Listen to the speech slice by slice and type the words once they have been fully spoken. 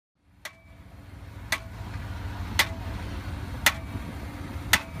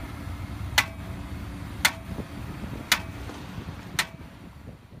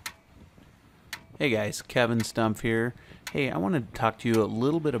Hey guys, Kevin Stumpf here. Hey, I wanted to talk to you a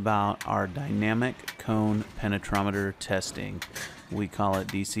little bit about our dynamic cone penetrometer testing. We call it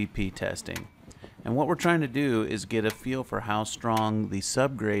DCP testing. And what we're trying to do is get a feel for how strong the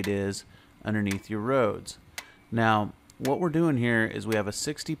subgrade is underneath your roads. Now, what we're doing here is we have a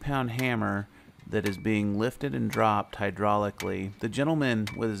 60-pound hammer that is being lifted and dropped hydraulically. The gentleman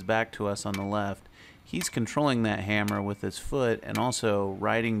with his back to us on the left, he's controlling that hammer with his foot and also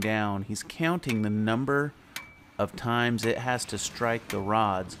writing down. He's counting the number of times it has to strike the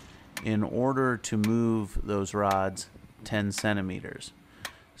rods in order to move those rods 10 centimeters.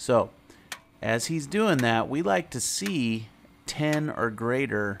 So as he's doing that, we like to see 10 or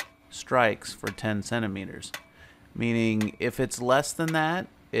greater strikes for 10 centimeters. Meaning if it's less than that,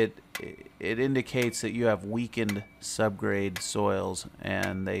 it indicates that you have weakened subgrade soils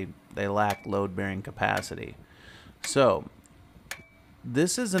and they lack load-bearing capacity. So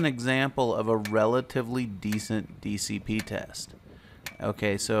this is an example of a relatively decent DCP test.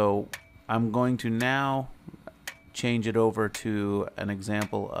 Okay, so I'm going to now change it over to an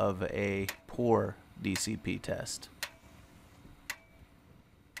example of a poor DCP test.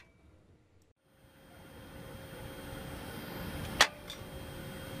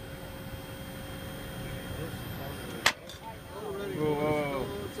 Whoa.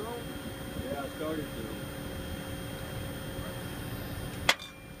 Yeah, I started to.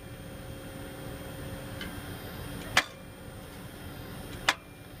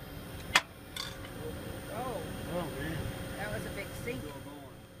 Oh man. That was a big C.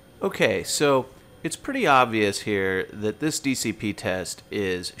 Okay, so it's pretty obvious here that this DCP test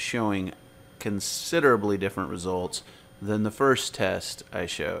is showing considerably different results than the first test I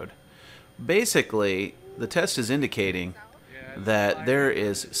showed. Basically, the test is indicating that there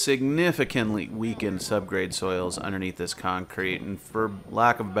is significantly weakened subgrade soils underneath this concrete, and for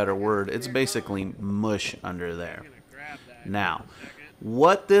lack of a better word, it's basically mush under there. Now,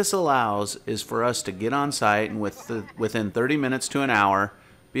 what this allows is for us to get on site and within 30 minutes to an hour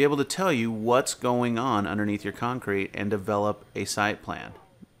be able to tell you what's going on underneath your concrete and develop a site plan.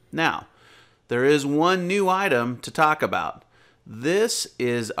 Now, there is one new item to talk about. This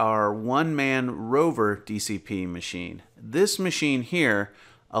is our one-man rover DCP machine. This machine here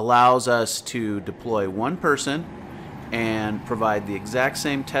allows us to deploy one person and provide the exact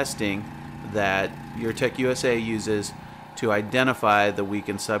same testing that your Tech USA uses to identify the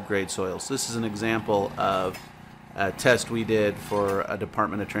weakened subgrade soils. This is an example of a test we did for a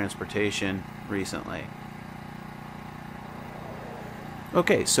Department of Transportation recently.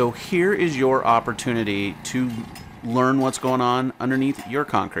 Okay, so here is your opportunity to learn what's going on underneath your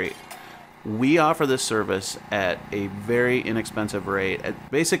concrete. We offer this service at a very inexpensive rate.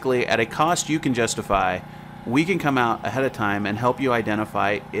 Basically, at a cost you can justify, we can come out ahead of time and help you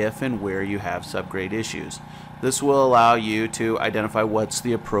identify if and where you have subgrade issues. This will allow you to identify what's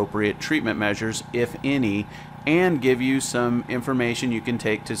the appropriate treatment measures, if any, and give you some information you can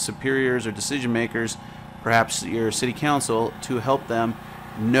take to superiors or decision makers, perhaps your city council, to help them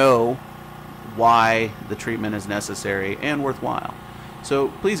know why the treatment is necessary and worthwhile. So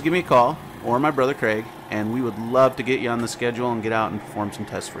please give me a call, or my brother Craig, and we would love to get you on the schedule and get out and perform some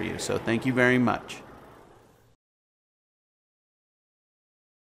tests for you. So thank you very much.